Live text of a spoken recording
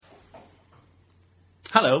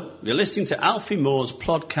Hello, you're listening to Alfie Moore's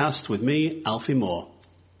podcast with me, Alfie Moore.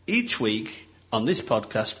 Each week on this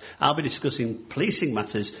podcast, I'll be discussing policing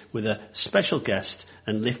matters with a special guest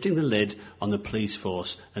and lifting the lid on the police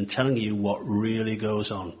force and telling you what really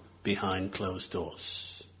goes on behind closed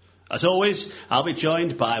doors. As always, I'll be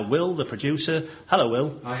joined by Will, the producer. Hello,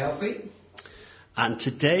 Will. Hi, Alfie. And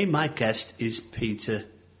today my guest is Peter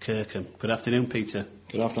Kirkham. Good afternoon, Peter.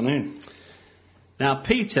 Good afternoon. Now,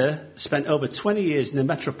 Peter spent over 20 years in the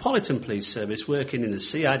Metropolitan Police Service working in the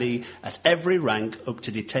CID at every rank up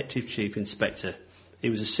to Detective Chief Inspector.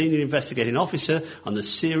 He was a senior investigating officer on the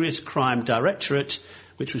Serious Crime Directorate,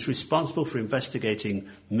 which was responsible for investigating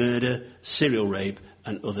murder, serial rape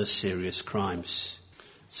and other serious crimes.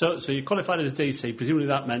 So you qualified as a DC, presumably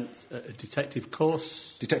that meant a detective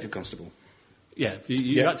course? Detective Constable. Yeah,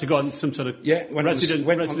 you had to go on some sort of went resident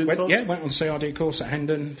course? Went on the CID course at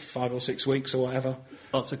Hendon, 5 or 6 weeks or whatever.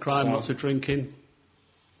 Lots of crime, lots of drinking.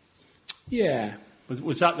 Yeah.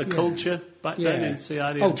 Was that the culture back then in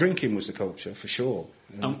CID? Oh, drinking was the culture, for sure.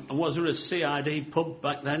 And was there a CID pub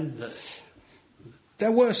back then?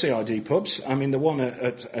 There were CID pubs. I mean, the one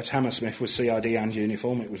at Hammersmith was CID and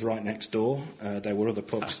uniform. It was right next door. There were other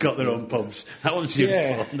pubs. I've got their own pubs. That one's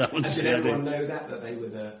uniform. That one's CID. CID. Did everyone know that they were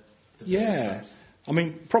the Yeah. I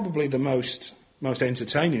mean, probably the most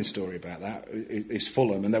entertaining story about that is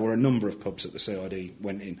Fulham, and there were a number of pubs that the CID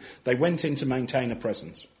went in. They went in to maintain a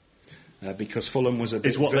presence. Because Fulham was a bit...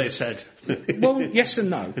 Is what they said. Well, yes and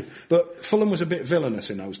no. But Fulham was a bit villainous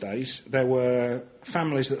in those days. There were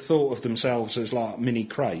families that thought of themselves as like mini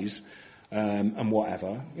craze and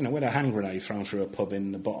whatever. You know, we had a hand grenade thrown through a pub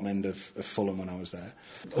in the bottom end of Fulham when I was there.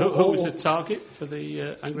 Who was the target for the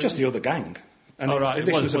hand grenade? Just the other gang. And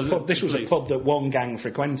this was a pub that one gang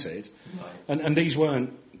frequented. Right. And these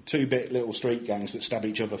weren't two-bit little street gangs that stab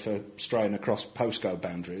each other for straying across postcode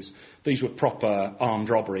boundaries. These were proper armed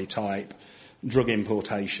robbery type, drug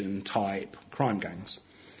importation type crime gangs.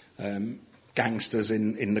 Gangsters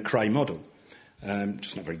in the Cray model.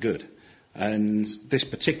 Just not very good. And this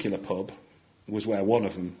particular pub was where one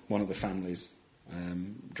of the families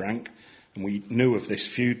drank. And we knew of this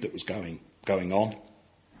feud that was going on.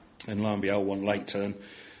 And lo and behold, one late turn,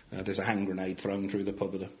 there's a hand grenade thrown through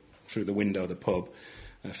the window of the pub.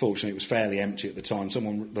 Fortunately, it was fairly empty at the time.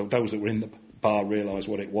 Those that were in the bar realised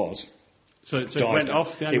what it was. So it went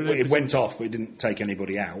off? The hand grenade? It went off, but it didn't take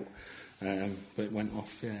anybody out. But it went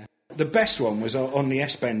off, yeah. The best one was on the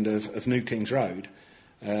S Bend of New Kings Road.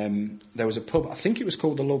 There was a pub, I think it was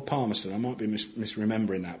called the Lord Palmerston, I might be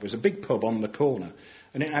misremembering that. It was a big pub on the corner,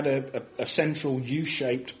 and it had a central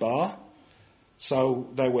U-shaped bar. So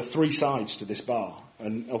there were 3 sides to this bar,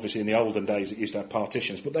 and obviously in the olden days it used to have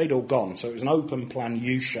partitions, but they'd all gone. So it was an open plan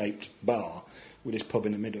U-shaped bar with this pub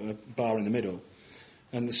in the middle, a bar in the middle.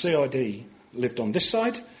 And the CID lived on this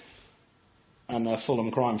side, and a Fulham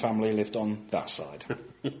crime family lived on that side.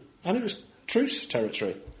 And it was truce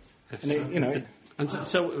territory. And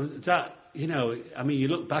so that, I mean, you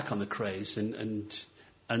look back on the craze, and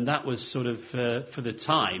that was sort of, for the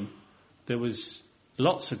time, there was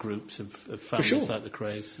lots of groups of families like the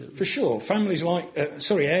craze. For sure. Families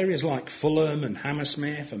areas like Fulham and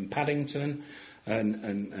Hammersmith and Paddington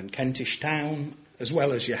and Kentish Town, as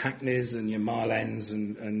well as your Hackneys and your Mile Ends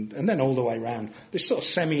and then all the way round. This sort of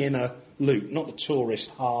semi-inner loop, not the tourist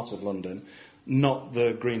heart of London, not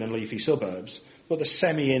the green and leafy suburbs, but the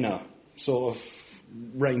semi-inner sort of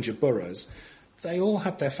range of boroughs. They all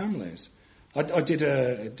had their families. I did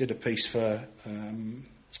a piece for...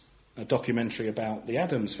 a documentary about the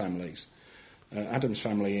Adams families, Adams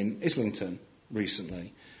family in Islington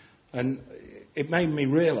recently, and it made me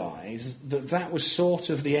realise that was sort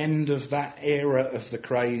of the end of that era of the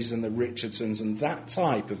Crays and the Richardsons and that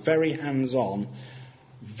type of very hands-on,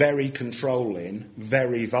 very controlling,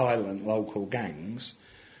 very violent local gangs.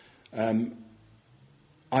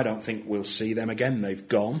 I don't think we'll see them again. They've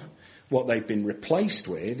gone. What they've been replaced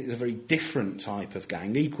with is a very different type of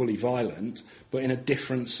gang, equally violent, but in a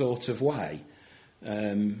different sort of way.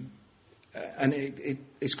 And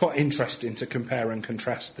it's quite interesting to compare and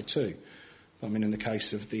contrast the two. I mean, in the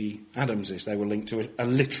case of the Adamses, they were linked to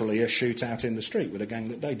literally a shootout in the street with a gang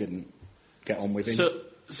that they didn't get on with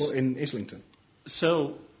in Islington.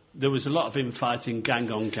 So there was a lot of infighting,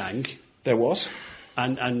 gang on gang. There was.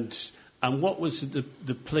 And what was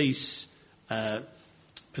the police...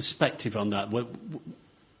 perspective on that?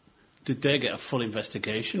 Did they get a full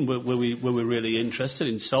investigation? Were we really interested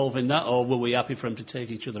in solving that, or were we happy for them to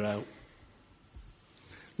take each other out?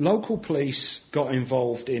 Local police got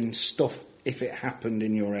involved in stuff if it happened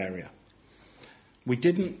in your area. We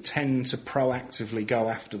didn't tend to proactively go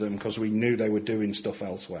after them because we knew they were doing stuff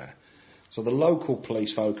elsewhere. So the local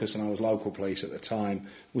police focus, and I was local police at the time,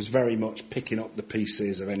 was very much picking up the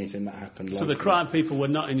pieces of anything that happened locally. So the crime people were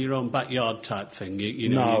not in your own backyard type thing?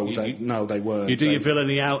 No, they weren't. You do your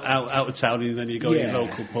villainy out of town, and then you go to your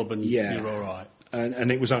local pub and yeah. you're all right.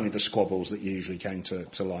 And it was only the squabbles that usually came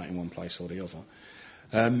to light in one place or the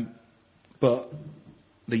other. But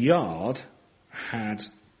the Yard had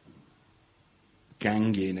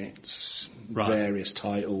gang units, various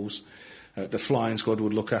titles. The flying squad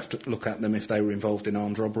would look at them if they were involved in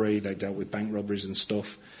armed robbery. They dealt with bank robberies and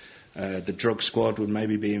stuff. The drug squad would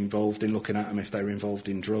maybe be involved in looking at them if they were involved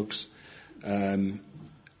in drugs. And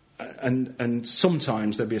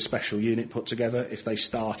sometimes there'd be a special unit put together if they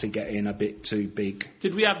started getting a bit too big.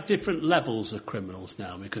 Did we have different levels of criminals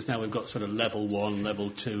now? Because now we've got sort of level 1,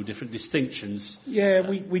 level 2, different distinctions. Yeah,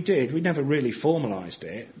 we did. We never really formalised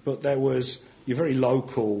it, but there was your very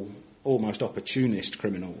local, almost opportunist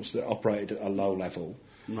criminals that operated at a low level.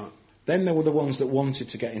 Right. Then there were the ones that wanted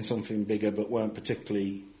to get in something bigger but weren't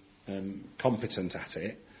particularly competent at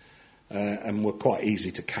it. And were quite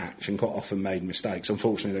easy to catch and quite often made mistakes.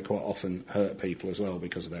 Unfortunately, they quite often hurt people as well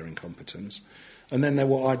because of their incompetence. And then there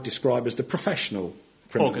were what I'd describe as the professional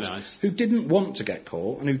criminals, organised, who didn't want to get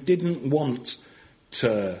caught and who didn't want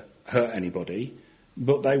to hurt anybody,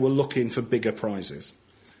 but they were looking for bigger prizes.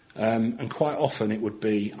 And quite often it would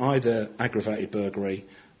be either aggravated burglary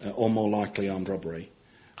or more likely armed robbery.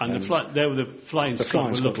 And they were the flying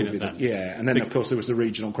squad were looking at that. Yeah, and then of course there was the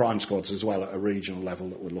regional crime squads as well at a regional level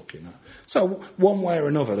that were looking at. So one way or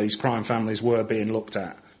another, these crime families were being looked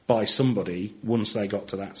at by somebody once they got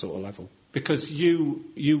to that sort of level. Because you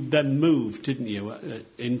then moved, didn't you,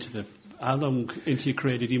 into the... How long into your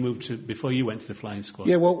career did you move to before you went to the flying squad?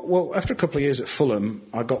 Yeah, well, after a couple of years at Fulham,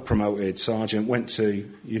 I got promoted sergeant, went to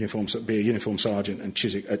be a uniform sergeant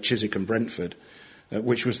at Chiswick and Brentford,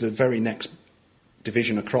 which was the very next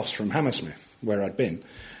division across from Hammersmith, where I'd been.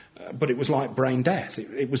 But it was like brain death.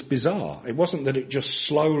 It was bizarre. It wasn't that it just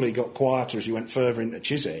slowly got quieter as you went further into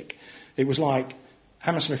Chiswick. It was like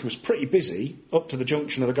Hammersmith was pretty busy up to the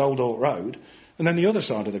junction of the Goldort Road, and then the other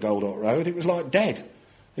side of the Goldort Road, it was like dead.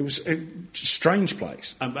 It was a strange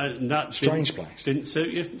place. And that strange place. Didn't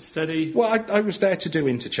suit you? Steady? Well, I was there to do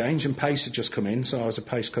interchange, and Pace had just come in, so I was a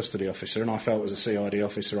Pace custody officer, and I felt as a CID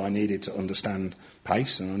officer I needed to understand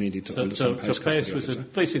Pace, and I needed to understand Pace So custody Pace was officer. a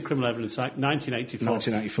Police and Criminal Evidence Act,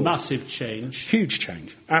 1984. Massive change. Huge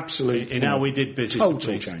change. Absolutely. In how we did business.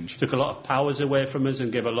 Total change. Took a lot of powers away from us and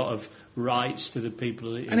gave a lot of rights to the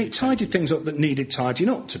people. And it tidied things up that needed tidying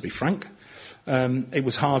up, to be frank. It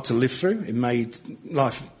was hard to live through. It made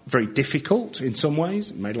life very difficult in some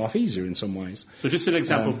ways. It made life easier in some ways. So just an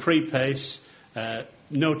example, pre-Pace,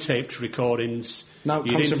 no taped recordings. No,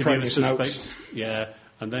 you'd interview a suspect. Notes. Yeah,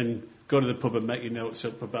 and then go to the pub and make your notes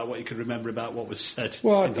up about what you could remember about what was said.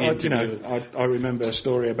 Well, I remember a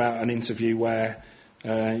story about an interview where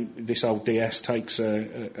this old DS takes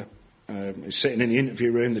is sitting in the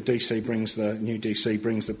interview room. The new DC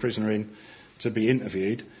brings the prisoner in to be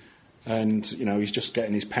interviewed. And, he's just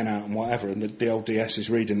getting his pen out and whatever, and the old DS is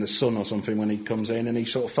reading The Sun or something when he comes in, and he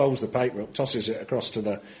sort of folds the paper up, tosses it across to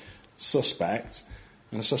the suspect,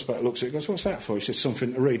 and the suspect looks at it and goes, "What's that for?" He says,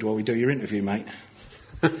 "Something to read while we do your interview, mate."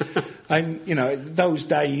 And, those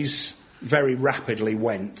days very rapidly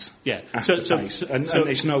went after Pace, and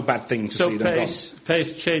it's no bad thing to see them gone. So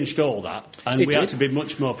Pace changed all that, and we had to be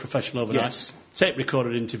much more professional overnight. Yes. Tape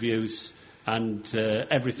recorded interviews and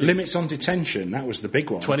everything. Limits on detention, that was the big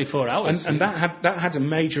one. 24 hours. And that had a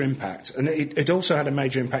major impact. And it also had a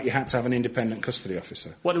major impact. You had to have an independent custody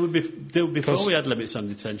officer. What did we do before we had limits on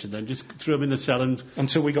detention then? Just threw them in the cell and...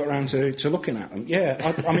 Until we got round to looking at them.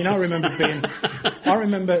 Yeah, I mean, I remember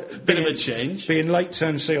Bit of a change. Being late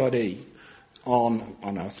turn CID on, I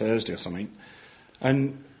don't know, Thursday or something.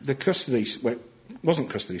 And the custody... wasn't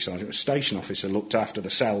custody sergeant, it was station officer, looked after the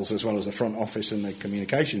cells as well as the front office and the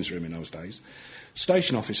communications room in those days.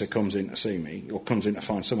 Station officer comes in to see me, or comes in to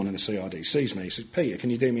find someone in the CID, sees me, he says, "Peter,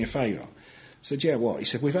 can you do me a favour?" I said, "Yeah, what?" He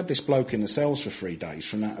said, "We've had this bloke in the cells for 3 days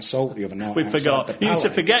from that assault the other night." We forgot. You used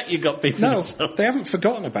to forget you got people in the cells. They haven't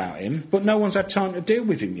forgotten about him, but no one's had time to deal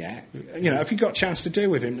with him yet. Have you got a chance to deal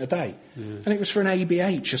with him today? Yeah. And it was for an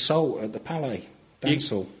ABH assault at the Palais.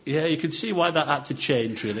 You can see why that had to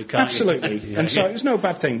change, really, can't Absolutely. you? And so it was no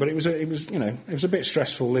bad thing, but it was a bit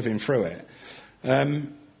stressful living through it.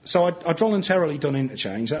 So I'd voluntarily done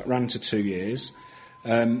interchange. That ran to 2 years.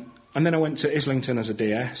 And then I went to Islington as a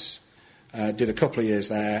DS, did a couple of years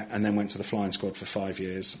there, and then went to the Flying Squad for 5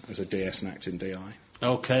 years as a DS and acting DI.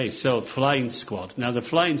 OK, so Flying Squad. Now, the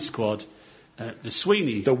Flying Squad... the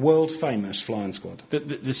Sweeney... The world-famous Flying Squad.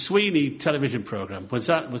 The Sweeney television programme, was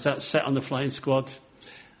that set on the Flying Squad?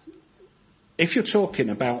 if you're talking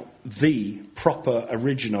about the proper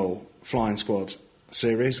original Flying Squad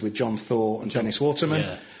series with John Thaw and Dennis Waterman,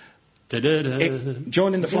 Yeah. Da-da-da.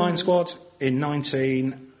 joining the Flying Squad in about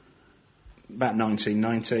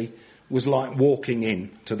 1990 was like walking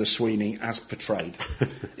in to the Sweeney as portrayed.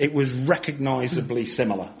 It was recognisably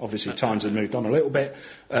similar. Obviously, times had moved on a little bit,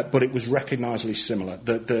 but it was recognisably similar.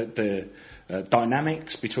 The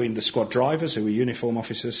dynamics between the squad drivers, who were uniform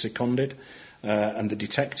officers seconded, and the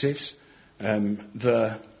detectives, I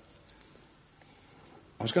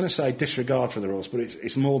was going to say disregard for the rules, but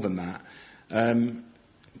it's more than that.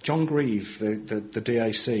 John Grieve, the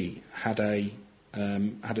DAC, had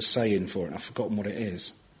a say-in for it. I've forgotten what it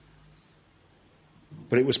is.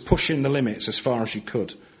 But it was pushing the limits as far as you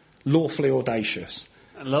could. Lawfully audacious.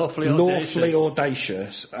 Lawfully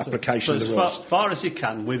audacious application so of the rules. As far as you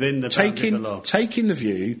can within the bounds of the law. Taking the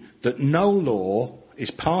view that no law is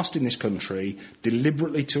passed in this country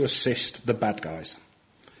deliberately to assist the bad guys.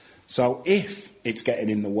 So if it's getting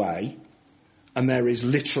in the way, and there is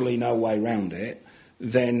literally no way around it,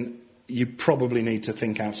 then you probably need to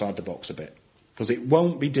think outside the box a bit. Because it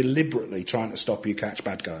won't be deliberately trying to stop you catch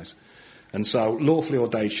bad guys. And so, lawfully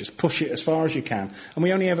audacious, push it as far as you can. And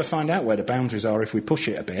we only ever find out where the boundaries are if we push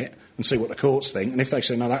it a bit and see what the courts think. And if they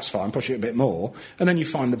say, no, that's fine, push it a bit more. And then you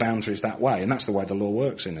find the boundaries that way. And that's the way the law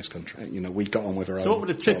works in this country. You know, we got on with our own. So what would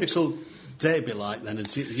a jobs. typical day be like then,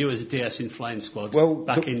 as you as a DS in Flying Squad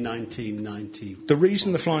back in 1990? The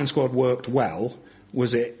reason the Flying Squad worked well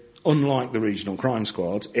was it, unlike the Regional Crime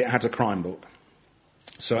Squad, it had a crime book.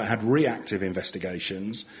 So it had reactive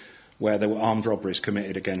investigations where there were armed robberies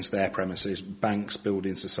committed against their premises, banks,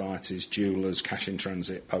 building societies, jewellers, cash in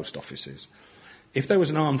transit, post offices. If there was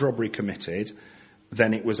an armed robbery committed,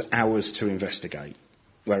 then it was hours to investigate.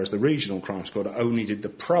 Whereas the Regional Crime Squad only did the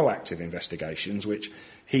proactive investigations, which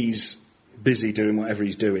he's busy doing whatever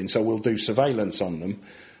he's doing, so we'll do surveillance on them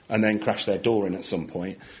and then crash their door in at some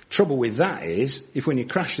point. Trouble with that is, if when you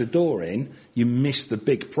crash the door in, you miss the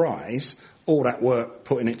big prize, all that work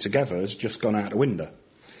putting it together has just gone out the window.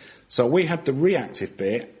 So we had the reactive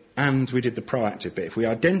bit and we did the proactive bit. If we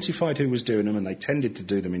identified who was doing them, and they tended to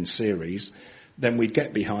do them in series, then we'd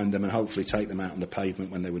get behind them and hopefully take them out on the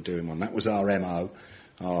pavement when they were doing one. That was our MO,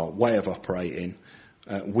 our way of operating.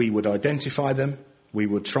 We would identify them, we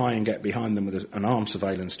would try and get behind them with an armed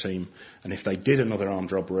surveillance team, and if they did another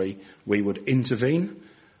armed robbery, we would intervene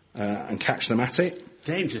and catch them at it.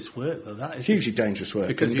 Dangerous work, though, that is. Hugely dangerous work.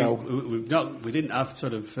 Because we didn't have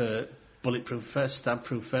sort of bulletproof vests,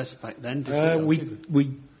 stab-proof vests back then, did we?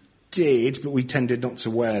 We did, but we tended not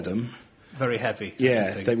to wear them. Very heavy.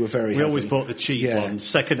 Yeah, they were very heavy. We always bought the cheap ones,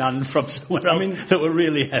 second-hand from somewhere else, that were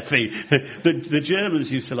really heavy. The Germans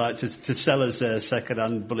used to like to sell us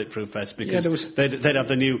second-hand bulletproof vests because they'd have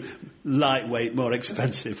the new lightweight, more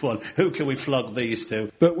expensive one. Who can we flog these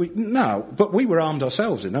to? But we were armed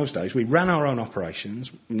ourselves in those days. We ran our own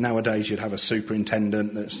operations. Nowadays you'd have a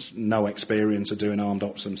superintendent that's no experience of doing armed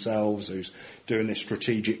ops themselves, who's doing this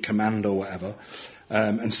strategic command or whatever,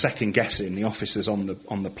 and second-guessing the officers on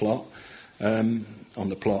the plot.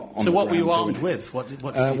 So what were you armed with?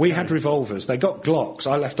 We had revolvers. They got Glocks.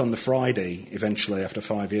 I left on the Friday eventually after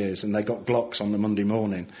 5 years, and they got Glocks on the Monday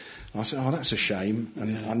morning. I said, oh, that's a shame.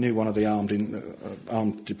 And I knew one of the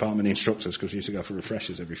armed department instructors, because we used to go for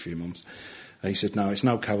refreshers every few months. And he said, no, it's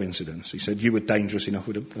no coincidence. He said, you were dangerous enough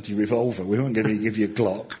with a revolver. We weren't going to give you a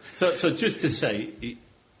Glock. So just to say,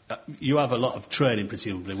 you have a lot of training,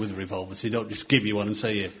 presumably, with a revolver, so you don't just give you one and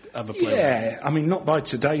say, you have a play. Yeah, I mean, not by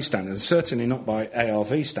today's standards, certainly not by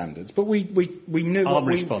ARV standards, but we knew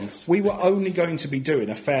we were only going to be doing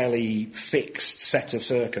a fairly fixed set of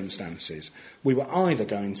circumstances. We were either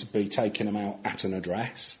going to be taking them out at an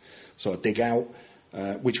address, so a dig out,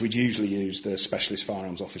 which we'd usually use the specialist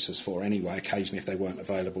firearms officers for anyway. Occasionally, if they weren't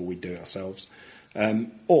available, we'd do it ourselves.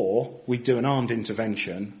 Or we'd do an armed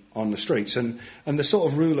intervention on the streets. And the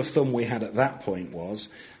sort of rule of thumb we had at that point was,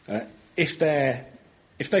 if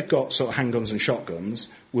they've got sort of handguns and shotguns,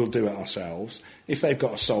 we'll do it ourselves. If they've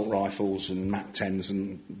got assault rifles and MAC-10s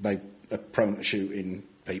and they are prone to shooting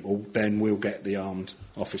people, then we'll get the armed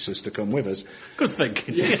officers to come with us. Good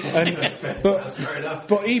thinking. That's fair enough.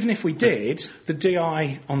 But even if we did, the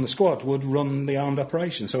DI on the squad would run the armed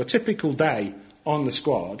operation. So a typical day on the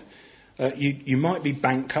squad, you might be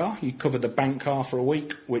bank car. You covered the bank car for a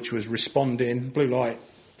week, which was responding, blue light,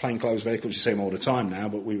 plainclothes vehicles. You see them all the time now,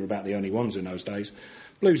 but we were about the only ones in those days.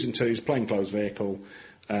 Blues and twos, plainclothes vehicle,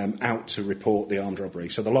 out to report the armed robbery.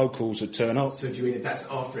 So the locals would turn up. So do you mean if that's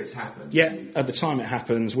after it's happened? Yeah, at the time it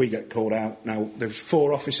happens, we get called out. Now, there's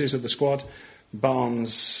 4 officers of the squad.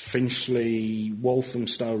 Barnes, Finchley,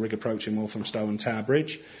 Walthamstow, rig approaching Walthamstow and Tower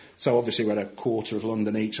Bridge. So obviously we had a quarter of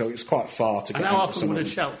London each, so it's quite far to get. And how out often would a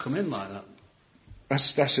shout come in like that?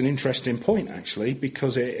 That's an interesting point, actually,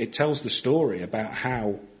 because it tells the story about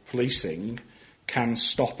how policing can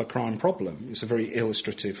stop a crime problem. It's a very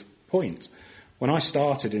illustrative point. When I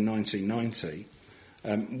started in 1990,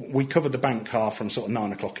 we covered the bank car from sort of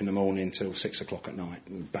 9 o'clock in the morning till 6 o'clock at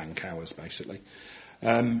night, bank hours basically.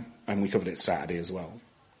 And we covered it Saturday as well.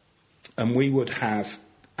 And we would have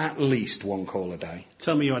at least one call a day.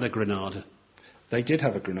 Tell me you had a Granada. They did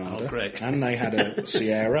have a Granada. Oh, great. And they had a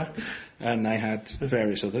Sierra, and they had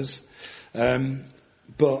various others.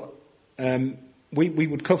 But we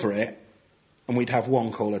would cover it, and we'd have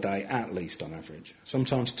one call a day at least on average.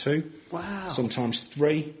 Sometimes 2. Wow. Sometimes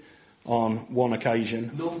 3 on one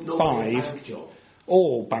occasion. No 5. Bank job.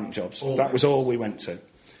 All bank jobs. All that bank was all we went to.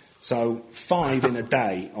 So 5 in a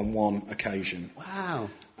day on one occasion. Wow.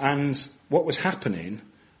 And what was happening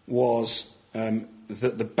was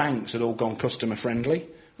that the banks had all gone customer friendly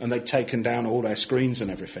and they'd taken down all their screens and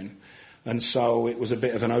everything. And so it was a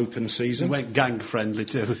bit of an open season. It went gang friendly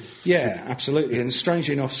too. Yeah, absolutely. And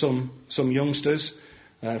strangely enough, some youngsters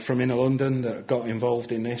from inner London that got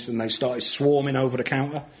involved in this, and they started swarming over the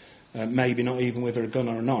counter, maybe not even with a gun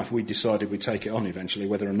or a knife. We decided we'd take it on eventually,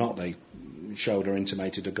 whether or not they showed or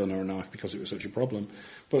intimated a gun or a knife because it was such a problem.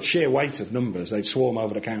 But sheer weight of numbers, they'd swarm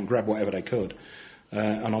over the counter and grab whatever they could.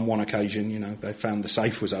 And on one occasion, they found the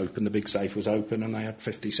safe was open, the big safe was open, and they had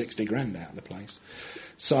 50, 60 grand out of the place.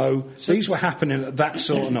 So these were happening at that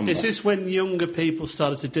sort of number. Is this when younger people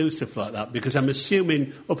started to do stuff like that? Because I'm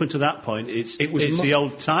assuming up until that point, it's the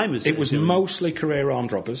old timers. It was mostly career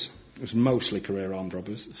armed robbers. It was mostly career armed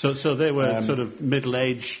robbers. So they were sort of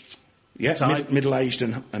middle-aged. Yeah, middle-aged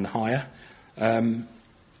and higher.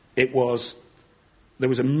 There was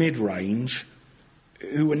a mid-range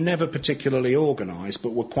who were never particularly organised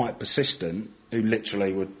but were quite persistent, who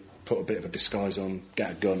literally would put a bit of a disguise on, get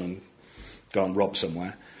a gun and go and rob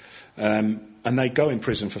somewhere. And they'd go in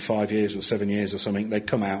prison for 5 years or 7 years or something. They'd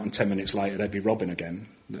come out and 10 minutes later they'd be robbing again.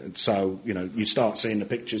 So, you'd start seeing the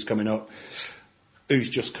pictures coming up. Who's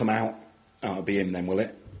just come out? Oh, it'll be him then, will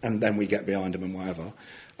it? And then we get behind him and whatever.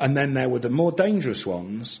 And then there were the more dangerous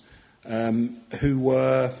ones who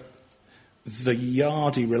were the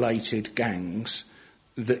Yardie-related gangs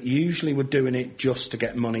that usually were doing it just to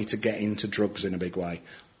get money to get into drugs in a big way.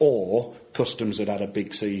 Or customs had had a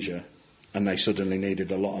big seizure and they suddenly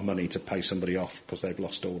needed a lot of money to pay somebody off because they've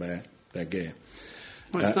lost all their gear.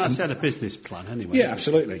 Well, it's nice to have a business plan anyway. Yeah,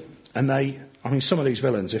 absolutely. And some of these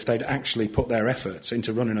villains, if they'd actually put their efforts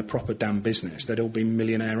into running a proper damn business, they'd all be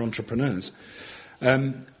millionaire entrepreneurs.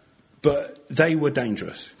 But they were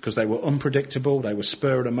dangerous because they were unpredictable, they were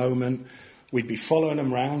spur of the moment. We'd be following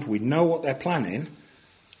them round, we'd know what they're planning,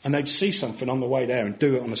 and they'd see something on the way there and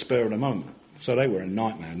do it on the spur of the moment. So they were a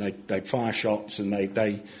nightmare. And they'd fire shots, and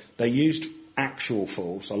they used actual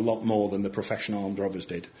force a lot more than the professional armed robbers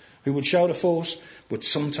did, who would show the force, would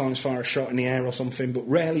sometimes fire a shot in the air or something, but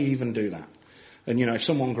rarely even do that. And, if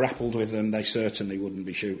someone grappled with them, they certainly wouldn't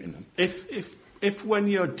be shooting them. If when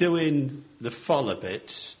you're doing the follow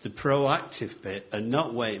bit, the proactive bit, and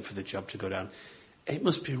not waiting for the job to go down, it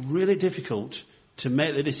must be really difficult to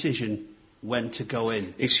make the decision when to go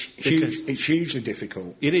in. It's hugely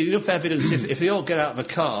difficult. You need enough evidence. If they all get out of a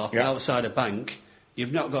car Yeah. outside a bank,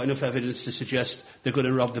 you've not got enough evidence to suggest they're going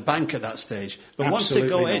to rob the bank at that stage. But Absolutely once they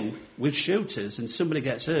go not. in with shooters and somebody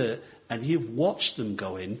gets hurt and you've watched them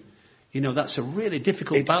go in, that's a really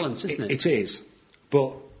difficult balance, isn't it? It is.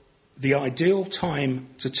 But the ideal time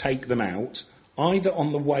to take them out, either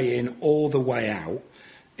on the way in or the way out,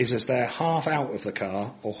 is as they're half out of the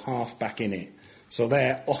car or half back in it. So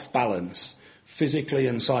they're off balance, physically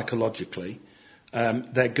and psychologically.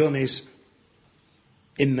 Their gun is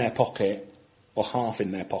in their pocket or half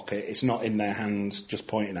in their pocket. It's not in their hands just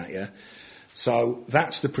pointing at you. So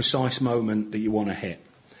that's the precise moment that you want to hit.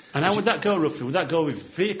 And how would that go, roughly? Would that go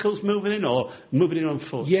with vehicles moving in or moving in on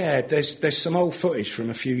foot? Yeah, there's some old footage from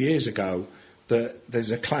a few years ago that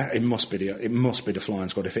there's it must be the flying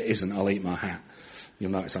squad. If it isn't, I'll eat my hat.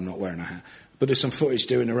 You'll notice I'm not wearing a hat. But there's some footage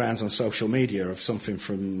doing the rounds on social media of something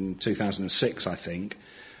from 2006, I think.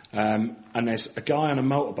 And there's a guy on a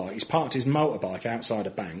motorbike. He's parked his motorbike outside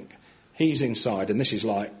a bank. He's inside, and this is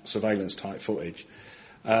like surveillance type footage.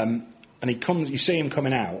 And he comes. You see him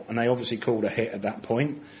coming out, and they obviously called a hit at that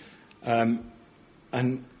point.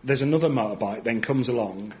 And there's another motorbike then comes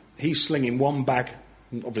along. He's slinging one bag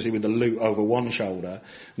obviously with the loot over one shoulder,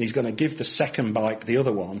 and he's going to give the second bike the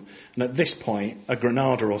other one. And at this point, a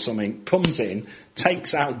Granada or something comes in,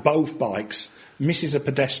 takes out both bikes, misses a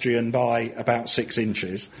pedestrian by about 6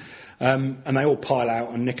 inches, and they all pile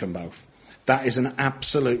out and nick them both. That is an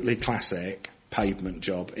absolutely classic pavement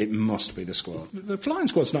job. It must be the squad. The flying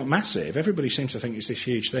squad's not massive. Everybody seems to think it's this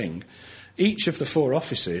huge thing. Each of the 4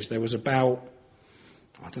 offices, there was about,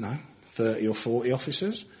 30 or 40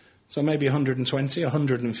 officers. So maybe 120,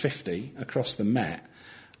 150 across the Met.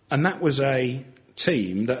 And that was a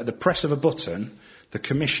team that at the press of a button, the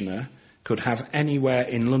commissioner could have anywhere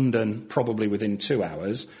in London probably within 2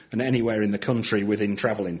 hours and anywhere in the country within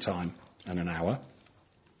travelling time and an hour.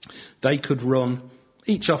 They could run,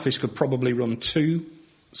 each office could probably run 2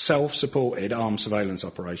 self-supported armed surveillance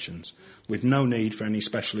operations with no need for any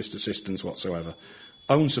specialist assistance whatsoever.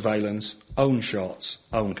 Own surveillance, own shots,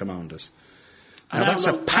 own commanders. Now that's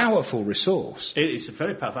a powerful resource. It is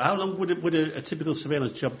very powerful. How long would a typical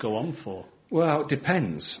surveillance job go on for? Well, it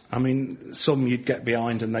depends. I mean, some you'd get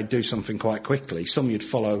behind and they'd do something quite quickly. Some you'd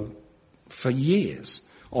follow for years,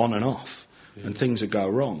 on and off, and things would go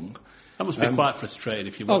wrong. That must be quite frustrating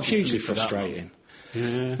if you're watching. Hugely frustrating.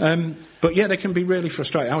 Yeah. But yeah, they can be really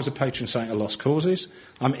frustrating. I was a patron saint of lost causes.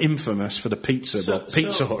 I'm infamous for the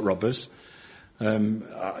Pizza Hut robbers.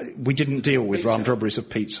 We didn't deal with armed robberies of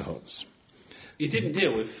Pizza Huts. You didn't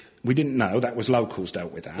deal with? We didn't know. That was locals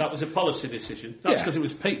dealt with that. That was a policy decision. That's because it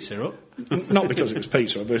was Pizza Hut. Not because it was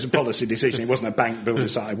Pizza Hut, but it was a policy decision. It wasn't a bank, builder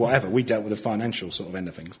site, whatever. We dealt with the financial sort of end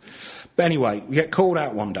of things. But anyway, we get called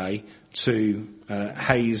out one day to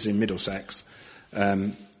Hayes in Middlesex.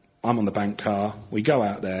 I'm on the bank car. We go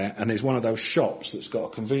out there, and there's one of those shops that's got a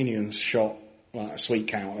convenience shop, like a sweet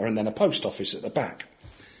counter, and then a post office at the back.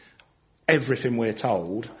 Everything we're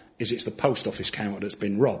told is it's the post office counter that's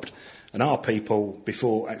been robbed. And our people,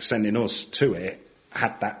 before sending us to it,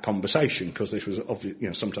 had that conversation, because this was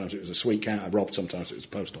obvious, sometimes it was a sweet counter robbed, sometimes it was a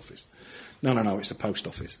post office. No, it's the post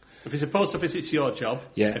office. If it's a post office, it's your job.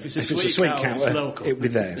 Yeah. If it's a sweet counter, it's local. It'll be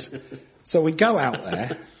theirs. So we go out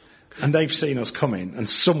there, and they've seen us coming, and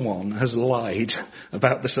someone has lied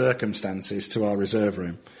about the circumstances to our reserve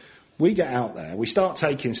room. We get out there, we start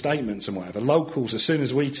taking statements and whatever. Locals, as soon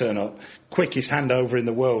as we turn up, quickest handover in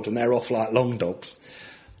the world, and they're off like long dogs.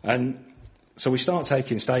 And so we start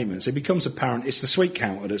taking statements. It becomes apparent it's the sweet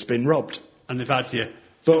counter that's been robbed. And they've had you.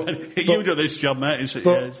 But you've done this job, mate.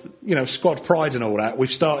 Squad pride and all that, we've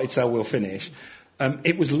started so we'll finish.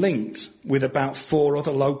 It was linked with about 4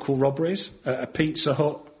 other local robberies, at a Pizza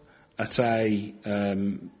Hut, at a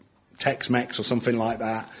Tex-Mex or something like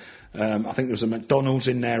that. I think there was a McDonald's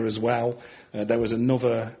in there as well. There was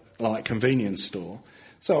another convenience store.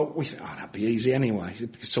 So we thought, that'd be easy anyway,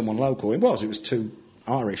 because someone local. It was 2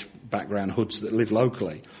 Irish background hoods that live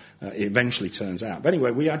locally. It eventually turns out. But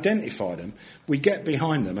anyway, we identify them. We get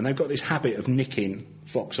behind them, and they've got this habit of nicking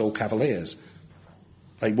Vauxhall Cavaliers.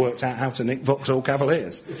 They worked out how to nick Vauxhall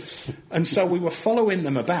Cavaliers. And so we were following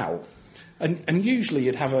them about, and usually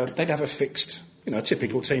they'd have a fixed, a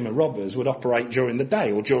typical team of robbers would operate during the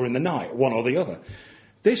day or during the night, one or the other.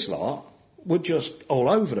 This lot were just all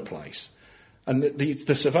over the place. And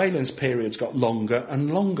the surveillance periods got longer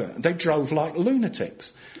and longer. They drove like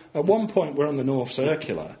lunatics. At one point, we're on the North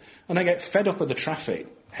Circular, and they get fed up with the traffic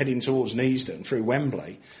heading towards Neasden through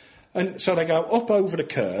Wembley. And so they go up over the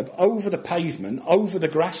curb, over the pavement, over the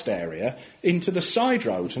grassed area, into the side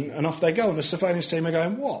road, and off they go. And the surveillance team are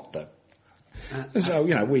going, what the... And so,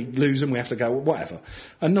 we lose them, we have to go, whatever.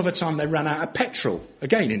 Another time they ran out of petrol.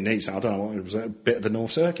 Again in Neasden, I don't know what it was, a bit of the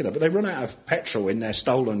North Circular, but they run out of petrol in their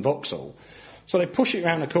stolen Vauxhall. So they push it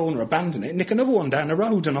round the corner, abandon it, nick another one down the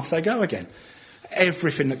road, and off they go again.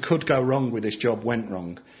 Everything that could go wrong with this job went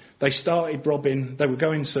wrong. They started robbing, they were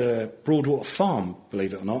going to Broadwater Farm,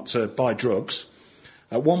 believe it or not, to buy drugs.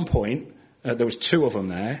 At one point, there was 2 of them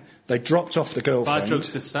there. They dropped off the girlfriend. Buy drugs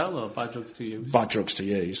to sell or buy drugs to use? Buy drugs to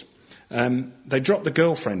use. They dropped the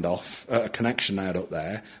girlfriend off at a connection they had up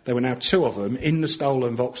there. There were now 2 of them in the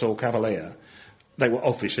stolen Vauxhall Cavalier. They were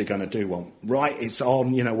obviously going to do one. Right, it's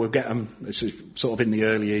on, we'll get them. This is sort of in the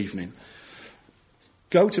early evening.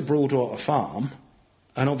 Go to Broadwater Farm,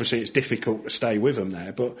 and obviously it's difficult to stay with them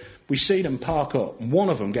there, but we see them park up. One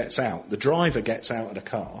of them gets out. The driver gets out of the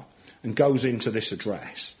car and goes into this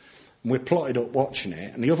address. And we're plotted up watching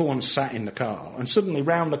it, and the other one's sat in the car, and suddenly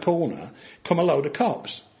round the corner come a load of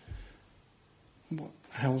cops. What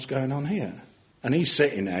the hell's going on here? And he's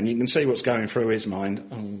sitting there, and you can see what's going through his mind.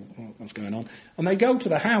 Oh, what's going on? And they go to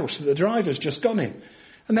the house that the driver's just gone in,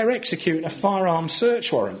 and they're executing a firearms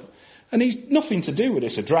search warrant. And he's nothing to do with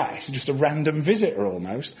this address, just a random visitor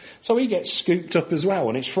almost. So he gets scooped up as well,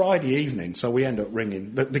 and it's Friday evening, so we end up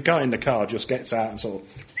ringing. The guy in the car just gets out and sort of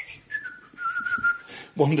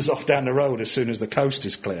wanders off down the road as soon as the coast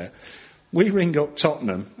is clear. We ring up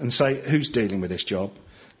Tottenham and say, who's dealing with this job?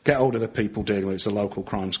 Get hold of the people dealing with it, it's the local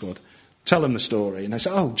crime squad. Tell them the story. And they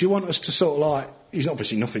say, do you want us to sort of like... He's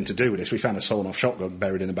obviously nothing to do with this. We found a sawn-off shotgun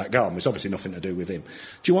buried in the back garden. It's obviously nothing to do with him.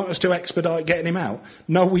 Do you want us to expedite getting him out?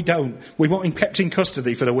 No, we don't. We want him kept in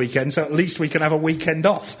custody for the weekend, so at least we can have a weekend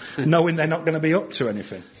off, knowing they're not going to be up to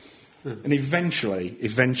anything. And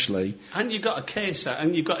eventually... And you've got a case,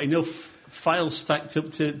 and you've got enough files stacked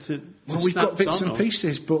up to well, we've got bits and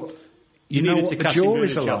pieces, but... You know needed what to the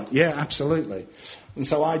jury's a like. Yeah, absolutely. And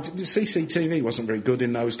so CCTV wasn't very good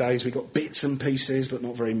in those days. We got bits and pieces, but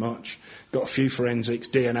not very much. Got a few forensics.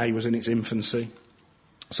 DNA was in its infancy,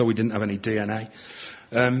 so we didn't have any DNA.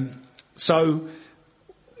 So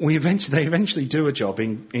they eventually do a job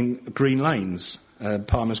in Green Lanes,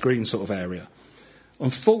 Palmer's Green sort of area.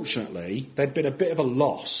 Unfortunately, there'd been a bit of a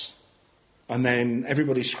loss, and then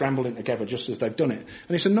everybody's scrambling together just as they've done it.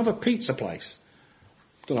 And it's another pizza place.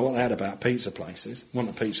 Don't know what they had about pizza places.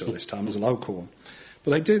 Wasn't a pizza this time, it was a local one.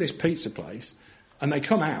 But they do this pizza place, and they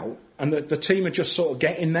come out, and the team are just sort of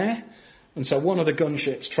getting there. And so one of the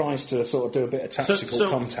gunships tries to sort of do a bit of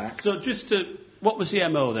tactical contact. So what was the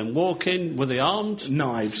MO then? Walk in, were they armed?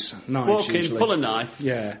 Knives Walk usually. in, pull a knife.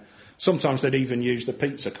 Yeah. Sometimes they'd even use the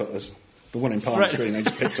pizza cutters. The one in Palmer's Green, they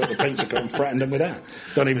just picked up the pizza cutter and threatened them with that.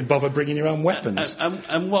 Don't even bother bringing your own weapons.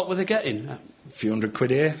 And what were they getting? A few £100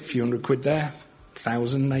 here, a few £100 there.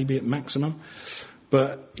 1,000 maybe at maximum.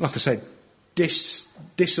 But, like I said,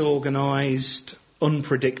 disorganised,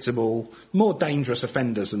 unpredictable, more dangerous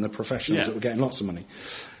offenders than the professionals that were getting lots of money.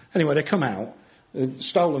 Anyway, they come out,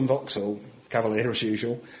 stolen Vauxhall Cavalier as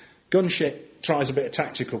usual. Gunship tries a bit of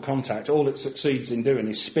tactical contact. All it succeeds in doing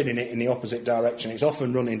is spinning it in the opposite direction. It's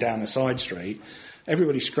often running down a side street.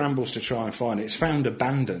 Everybody scrambles to try and find it. It's found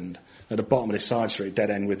abandoned at the bottom of this side street,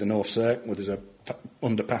 dead end with the North Cirque, where there's a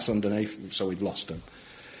underpass underneath, so we've lost them.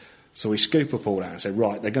 So we scoop up all that and say,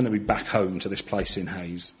 right, they're going to be back home to this place in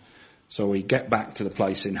Hayes. So we get back to the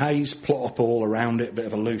place in Hayes, plot up all around it, a bit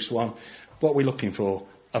of a loose one. What are we looking for?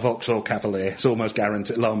 A Vauxhall Cavalier. It's almost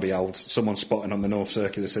guaranteed. Lo and behold, someone's spotting on the North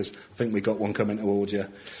Circular says, I think we got one coming towards you.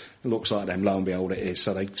 It looks like them. Lo and behold, it is.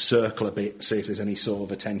 So they circle a bit, see if there's any sort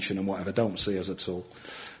of attention and whatever. Don't see us at all.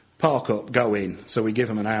 Park up, go in. So we give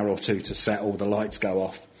them an hour or two to settle. The lights go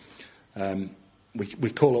off.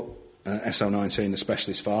 We call up SO19, the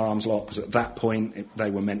specialist firearms lot, because at that point they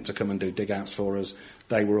were meant to come and do dig-outs for us.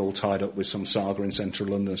 They were all tied up with some saga in central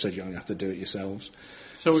London and said, you only have to do it yourselves.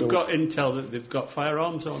 So we've got intel that they've got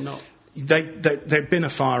firearms or not? There'd been a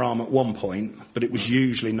firearm at one point, but it was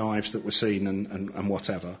usually knives that were seen and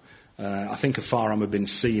whatever. I think a firearm had been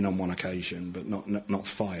seen on one occasion, but not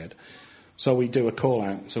fired. So we do a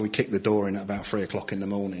call-out. So we kick the door in at about 3 o'clock in the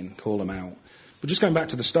morning, call them out. But just going back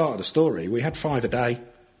to the start of the story, we had 5 a day.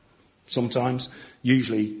 Sometimes,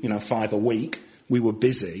 usually, 5 a week. We were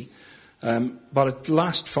busy. By the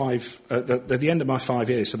last 5, at the end of my 5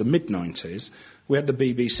 years, so the mid-90s, we had the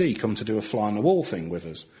BBC come to do a fly-on-the-wall thing with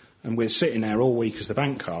us. And we're sitting there all week as the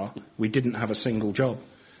bank car. We didn't have a single job.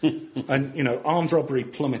 And, armed robbery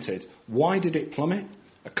plummeted. Why did it plummet?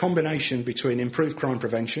 A combination between improved crime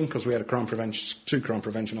prevention, because we had 2 crime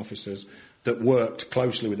prevention officers that worked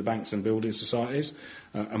closely with the banks and building societies,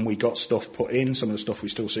 and we got stuff put in, some of the stuff we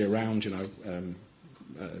still see around,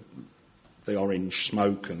 the orange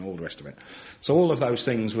smoke and all the rest of it. So all of those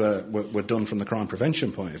things were done from the crime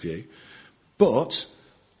prevention point of view, but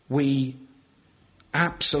we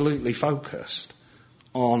absolutely focused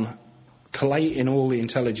on collating all the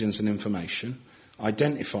intelligence and information,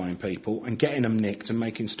 identifying people and getting them nicked and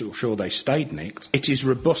making sure they stayed nicked. It is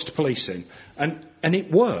robust policing, and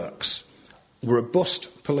it works.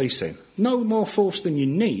 Robust policing. No more force than you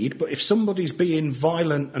need, but if somebody's being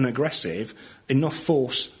violent and aggressive, enough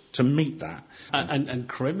force to meet that. And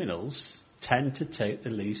criminals tend to take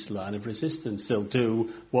the least line of resistance. They'll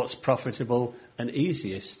do what's profitable and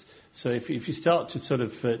easiest. So if you start to sort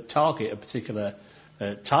of target a particular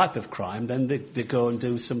type of crime, then they go and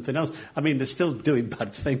do something else. I mean, they're still doing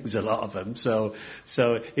bad things, a lot of them. So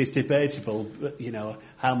it's debatable,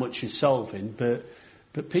 how much you're solving,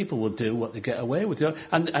 but people will do what they get away with.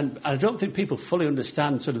 And I don't think people fully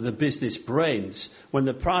understand sort of the business brains. When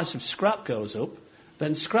the price of scrap goes up,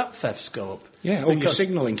 then scrap thefts go up. Yeah, all your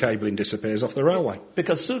signalling cabling disappears off the railway.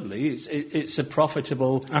 Because suddenly it's a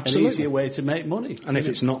profitable and easier way to make money. And if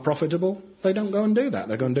it's not profitable, they don't go and do that.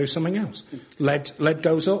 They go and do something else. Lead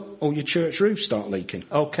goes up, all your church roofs start leaking.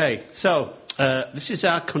 OK, so This is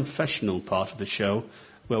our confessional part of the show,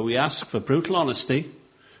 where we ask for brutal honesty,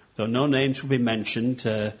 though no names will be mentioned.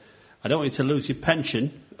 I don't want you to lose your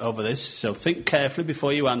pension over this, so think carefully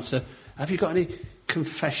before you answer. Have you got any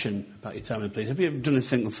confession about your time in the police? Have you ever done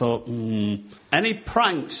anything and thought, any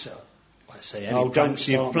pranks? I say any pranks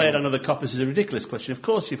you've played on other coppers is a ridiculous question. Of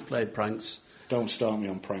course you've played pranks. Don't start me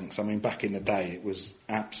on pranks. I mean, back in the day, it was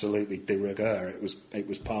absolutely de rigueur. It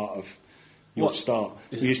was part of your start.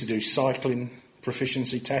 We used to do cycling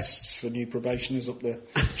proficiency tests for new probationers up the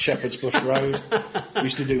Shepherd's Bush Road. We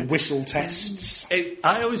used to do whistle tests.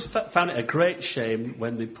 I always found it a great shame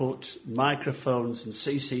when they put microphones and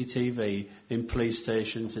CCTV in police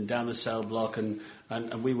stations and down the cell block, and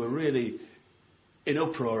we were really in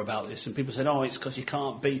uproar about this, and people said, it's because you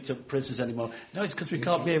can't beat up prisoners anymore. No, it's because we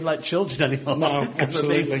can't behave like children anymore. No, because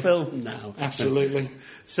we're being filmed now. Absolutely.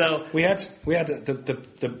 So we had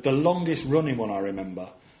the longest running one I remember.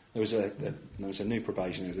 There was a new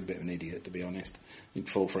probationer who was a bit of an idiot, to be honest. He'd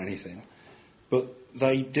fall for anything. But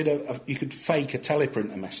they did you could fake a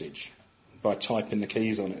teleprinter message by typing the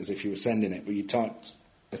keys on it as if you were sending it, but you typed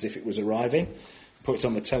as if it was arriving, put it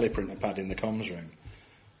on the teleprinter pad in the comms room.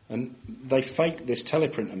 And they faked this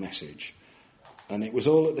teleprinter message, and it was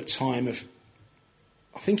all at the time of,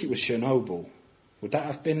 I think it was Chernobyl. Would that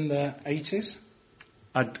have been the 80s?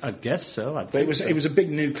 I'd guess so. It was a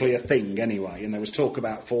big nuclear thing anyway, and there was talk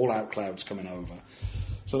about fallout clouds coming over.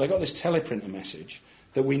 So they got this teleprinter message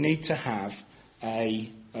that we need to have a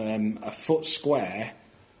foot square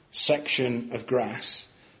section of grass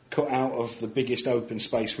cut out of the biggest open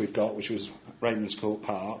space we've got, which was Ravenscourt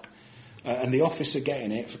Park. And the officer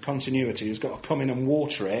getting it for continuity has got to come in and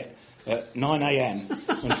water it at 9 a.m.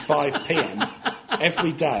 and 5 p.m.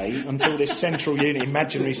 every day until this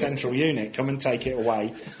imaginary central unit, come and take it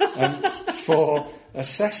away for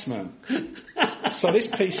assessment. So this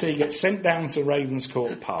PC gets sent down to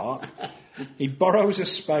Ravenscourt Park. He borrows a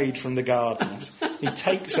spade from the gardeners. He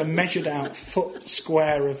takes a measured out foot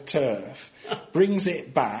square of turf, brings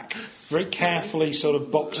it back, very carefully sort of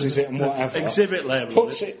boxes it and whatever. Exhibit label.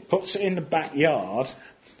 Puts it in the backyard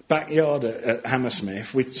at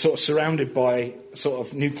Hammersmith, with sort of surrounded by sort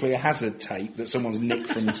of nuclear hazard tape that someone's nicked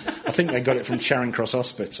from. I think they got it from Charing Cross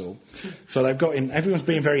Hospital. So they've got him. Everyone's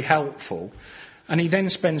being very helpful. And he then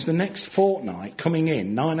spends the next fortnight coming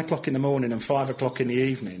in 9 o'clock in the morning and 5 o'clock in the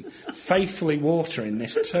evening, faithfully watering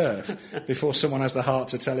this turf before someone has the heart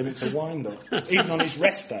to tell him it's a wind-up, even on his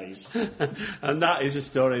rest days. And that is a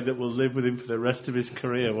story that will live with him for the rest of his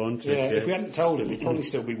career, won't it? Yeah, if we hadn't told him, he'd probably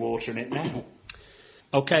still be watering it now.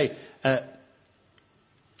 OK.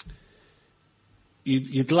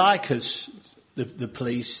 You'd like us, the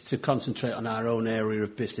police, to concentrate on our own area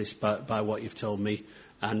of business by what you've told me,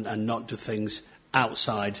 and not do things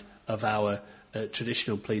outside of our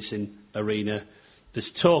traditional policing arena.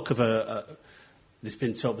 There's talk of there's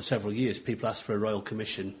been talk for several years, people ask for a royal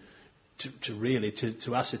commission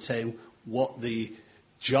to ascertain what the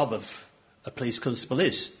job of a police constable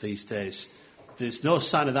is these days. There's no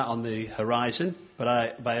sign of that on the horizon, but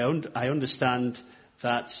I understand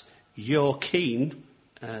that you're keen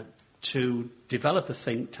to develop a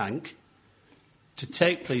think tank to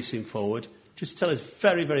take policing forward. Just tell us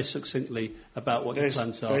very, very succinctly about what your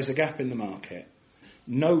plans are. There's a gap in the market.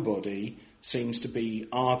 Nobody seems to be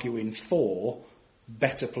arguing for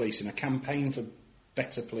better policing, a campaign for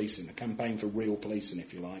better policing, a campaign for real policing,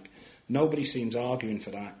 if you like. Nobody seems arguing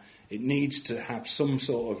for that. It needs to have some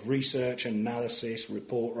sort of research, analysis,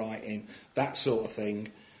 report writing, that sort of thing.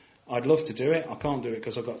 I'd love to do it. I can't do it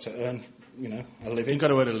because I've got to earn, a living. You've got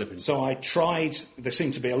to earn a living. So I tried. There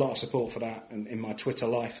seemed to be a lot of support for that in my Twitter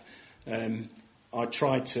life. I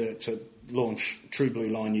tried to launch True Blue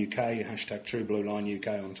Line UK, hashtag True Blue Line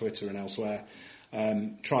UK on Twitter and elsewhere.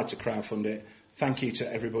 Tried to crowdfund it. Thank you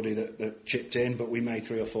to everybody that chipped in, but we made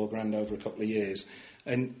 $3 or $4 over a couple of years.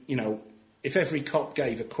 And, if every cop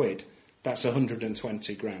gave £1, that's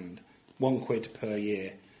 120 grand. £1 per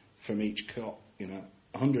year from each cop,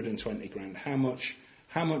 120 grand. How much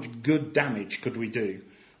good damage could we do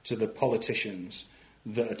to the politicians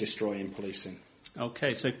that are destroying policing?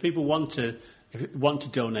 Okay, so if people want to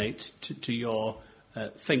donate to your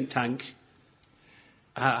think tank,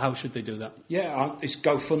 how should they do that? Yeah, it's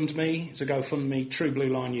GoFundMe. It's a GoFundMe, True Blue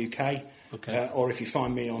Line UK. Okay. Or if you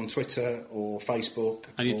find me on Twitter or Facebook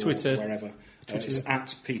and your or Twitter, wherever, it's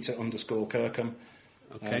at Peter_Kirkham.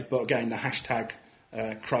 Okay. But again, the hashtag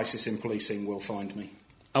crisis in policing will find me.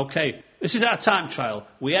 Okay, this is our time trial.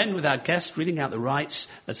 We end with our guest reading out the rights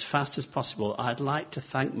as fast as possible. I'd like to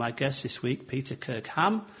thank my guest this week, Peter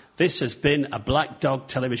Kirkham. This has been a Black Dog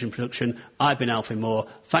television production. I've been Alfie Moore.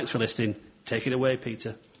 Thanks for listening. Take it away,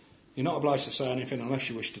 Peter. You're not obliged to say anything unless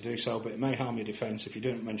you wish to do so, but it may harm your defence if you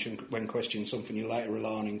don't mention when questioned something you later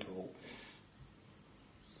rely on in court.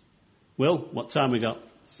 Will, what time we got?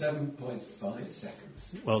 7.5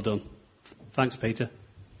 seconds. Well done. Thanks, Peter.